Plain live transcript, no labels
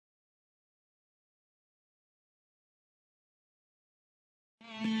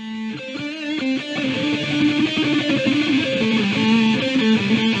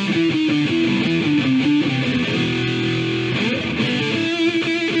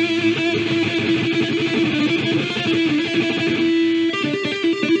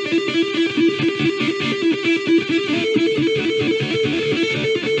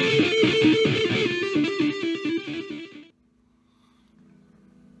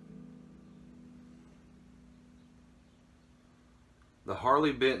The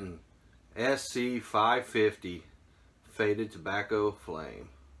Harley Benton SC550 Faded Tobacco Flame.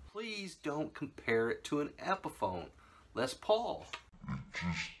 Please don't compare it to an Epiphone Les Paul. It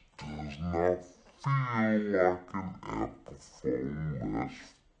just does not feel like an Epiphone Les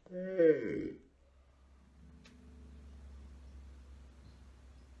Paul.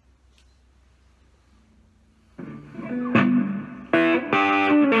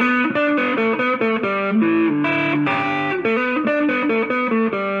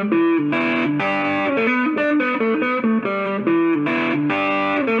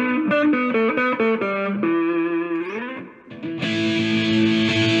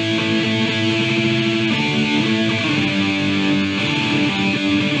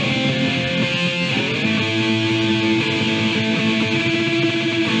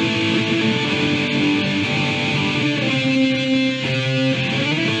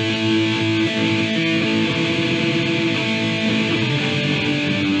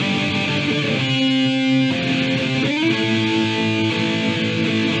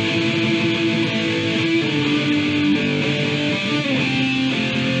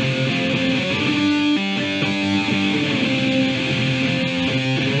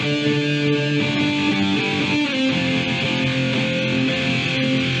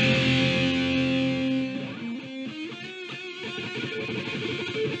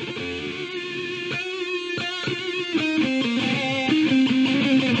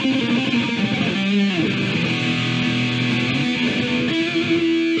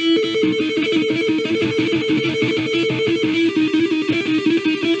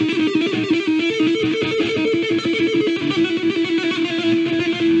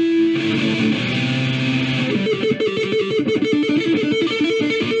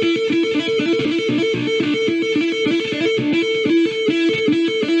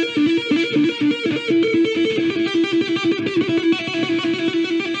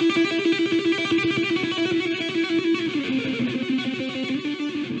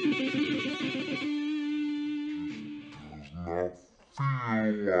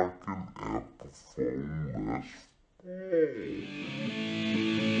 Feel like an Epiphone Les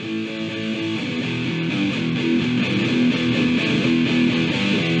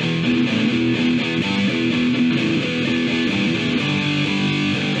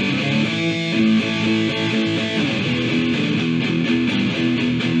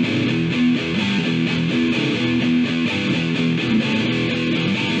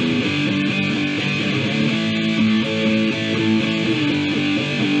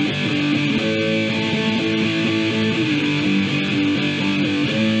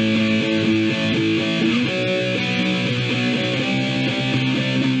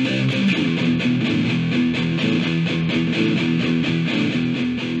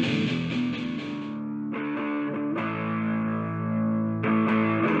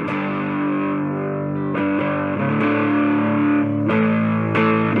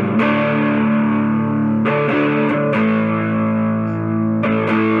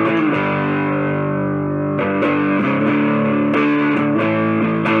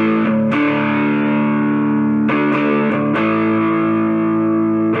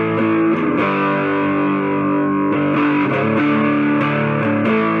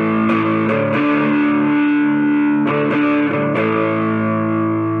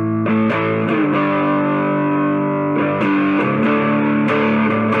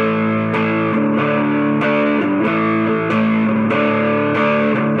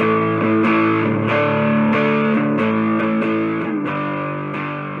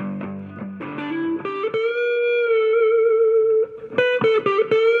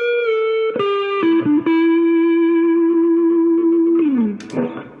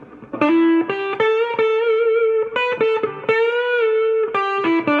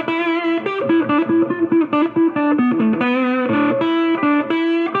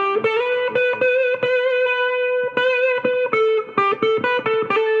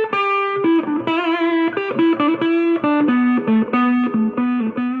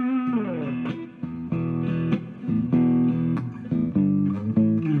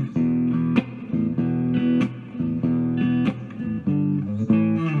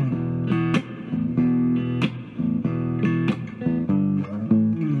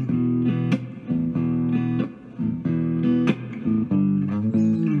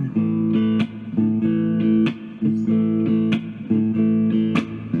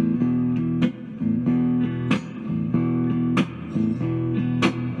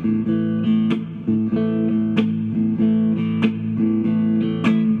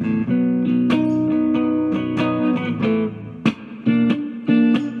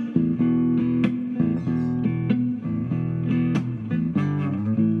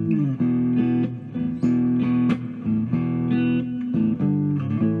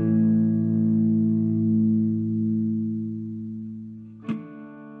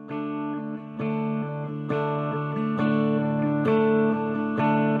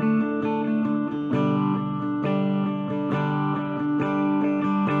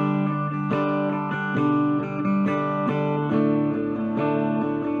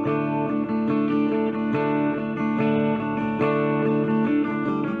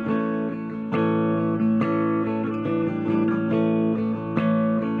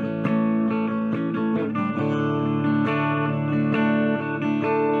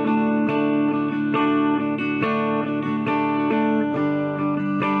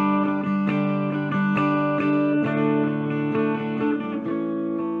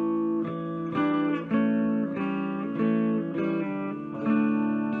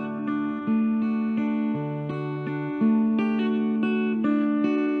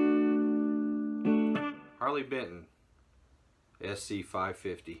Harley Benton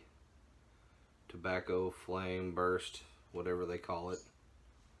SC550 tobacco flame burst, whatever they call it.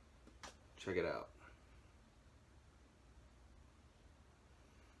 Check it out.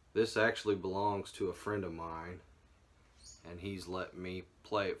 This actually belongs to a friend of mine, and he's let me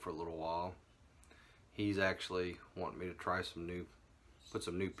play it for a little while. He's actually wanting me to try put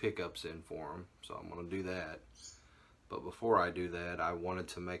some new pickups in for him, so I'm going to do that. But before I do that, I wanted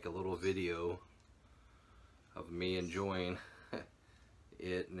to make a little video of me enjoying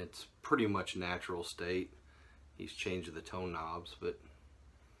it, and it's pretty much natural state. He's changed the tone knobs, but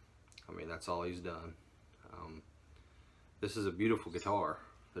I mean, that's all he's done. This is a beautiful guitar.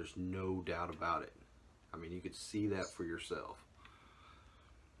 There's no doubt about it. I mean, you could see that for yourself.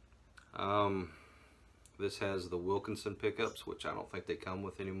 This has the Wilkinson pickups, which I don't think they come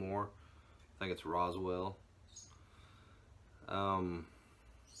with anymore. I think it's Roswell.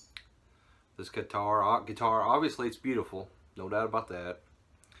 This guitar, obviously it's beautiful, no doubt about that.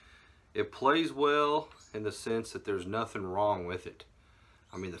 It plays well in the sense that there's nothing wrong with it.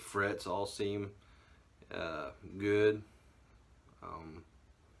 I mean, the frets all seem good.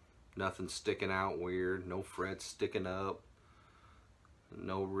 Nothing sticking out weird, no frets sticking up,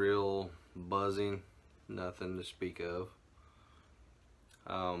 no real buzzing, nothing to speak of.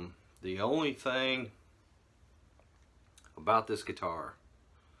 The only thing about this guitar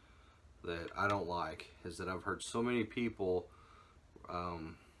that I don't like is that I've heard so many people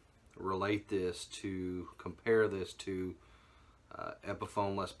compare this to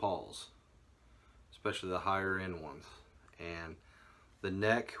Epiphone Les Pauls, especially the higher end ones. And the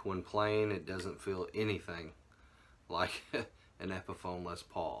neck, when playing, it doesn't feel anything like an Epiphone Les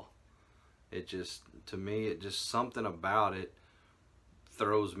Paul. It just, to me, it just, something about it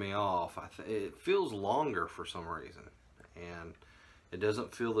throws me off. It feels longer for some reason, and it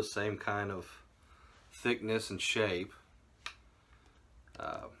doesn't feel the same kind of thickness and shape.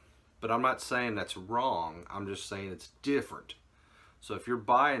 But I'm not saying that's wrong. I'm just saying it's different. So if you're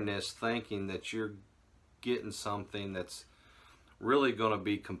buying this thinking that you're getting something that's really going to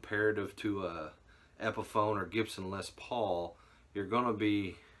be comparative to a Epiphone or Gibson Les Paul, you're going to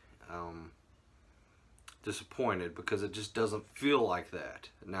be disappointed, because it just doesn't feel like that.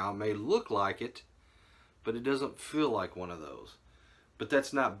 Now, it may look like it, but it doesn't feel like one of those. But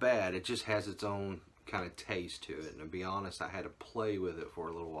that's not bad. It just has its own kind of taste to it. And to be honest, I had to play with it for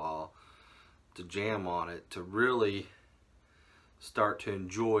a little while to jam on it, to really start to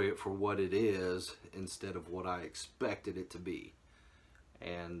enjoy it for what it is instead of what I expected it to be.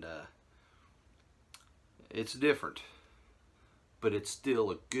 And it's different, but it's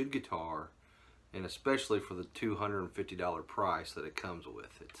still a good guitar, and especially for the $250 price that it comes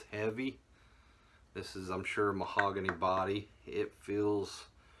with. It's heavy. This is, I'm sure, mahogany body. It feels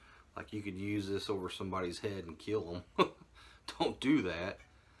like you could use this over somebody's head and kill them. Don't do that.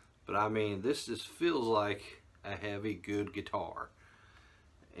 But I mean, this just feels like a heavy, good guitar.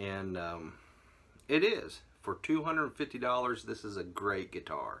 And it is. For $250, this is a great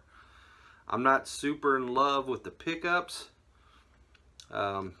guitar. I'm not super in love with the pickups.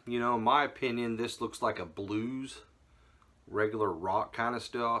 You know, in my opinion, this looks like a blues, regular rock kind of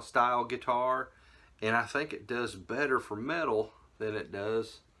style guitar. And I think it does better for metal than it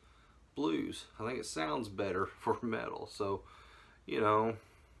does blues. I think it sounds better for metal. So, you know,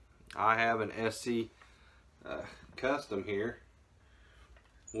 I have an SC custom here,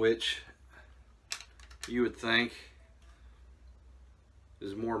 which you would think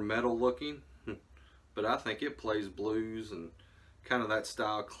is more metal looking, but I think it plays blues and kind of that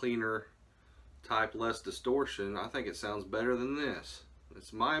style, cleaner type, less distortion. I think it sounds better than this.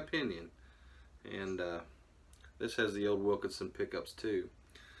 It's my opinion. And this has the old Wilkinson pickups too.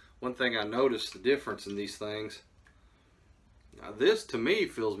 One thing I noticed the difference in these things, this to me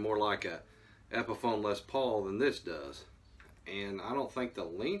feels more like a Epiphone Les Paul than this does. And I don't think the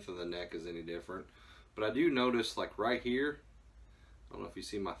length of the neck is any different, but I do notice, like right here, I don't know if you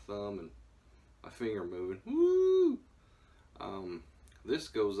see my thumb and my finger moving. Woo! This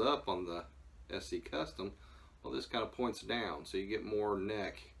goes up on the SC Custom. Well, this kind of points down, so you get more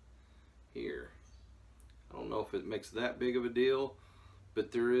neck here. I don't know if it makes that big of a deal,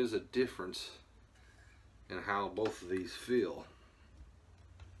 but there is a difference in how both of these feel.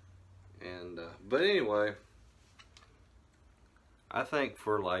 And but anyway, I think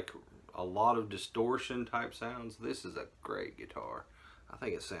for like a lot of distortion type sounds, this is a great guitar. I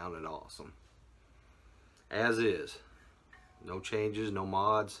think it sounded awesome as is. No changes, no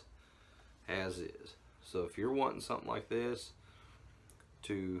mods, as is. So if you're wanting something like this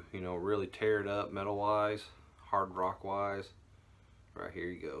to, you know, really tear it up metal wise, hard rock wise, right here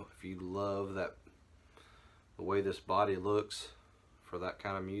you go. If you love that, the way this body looks for that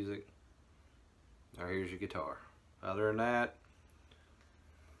kind of music, now here's your guitar. Other than that,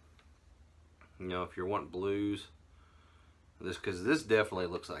 you know, if you're wanting blues, because this definitely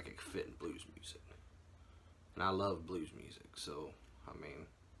looks like it could fit in blues music, and I love blues music, so I mean,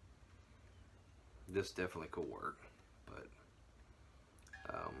 this definitely could work. But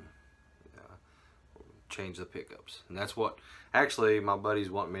yeah, change the pickups, and that's what actually my buddies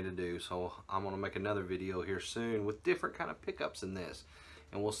want me to do. So I'm gonna make another video here soon with different kind of pickups in this,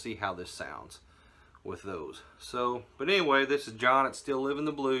 and we'll see how this sounds with those. So, but anyway, this is John at Still Living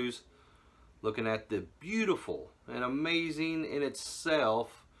the Blues, looking at the beautiful and amazing in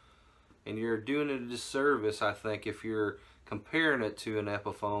itself, and you're doing it a disservice, I think, if you're comparing it to an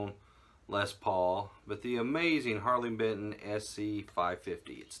Epiphone Les Paul, but the amazing Harley Benton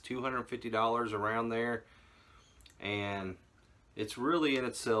SC550. It's $250 around there, and it's really in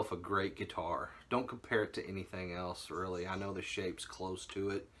itself a great guitar. Don't compare it to anything else, really. I know the shape's close to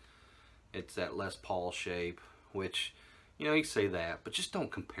it. It's that Les Paul shape, which, you know, you say that, but just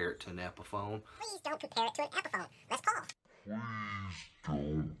don't compare it to an Epiphone. Please don't compare it to an Epiphone Les Paul. Please don't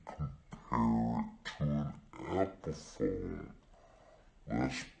compare it to an Epiphone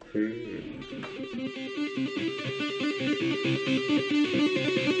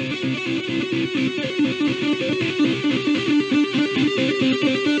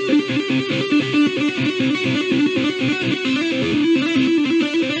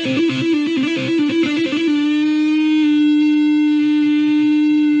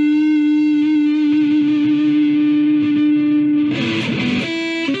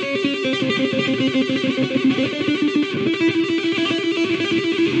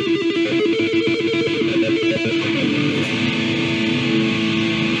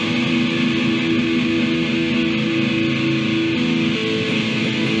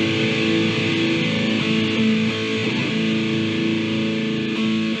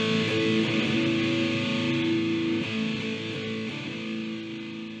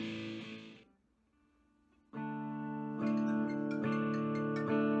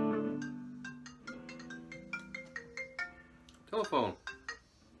Telephone.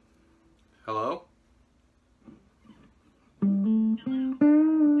 Hello?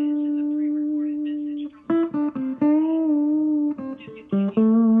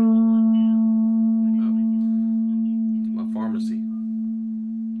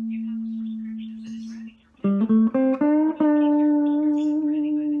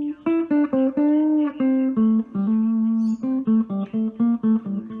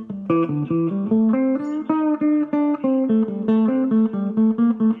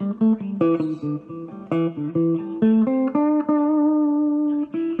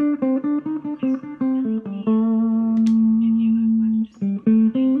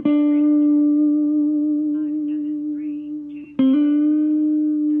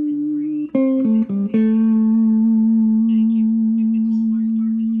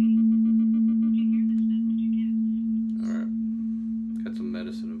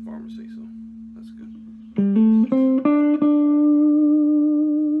 Medicine and pharmacy, so that's good.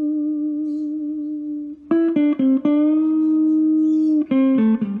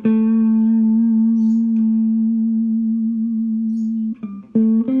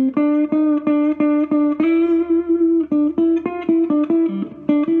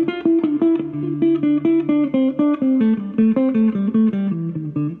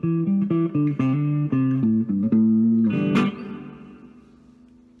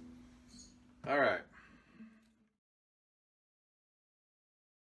 All right.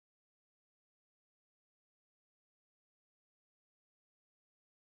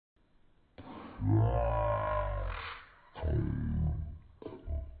 Paul.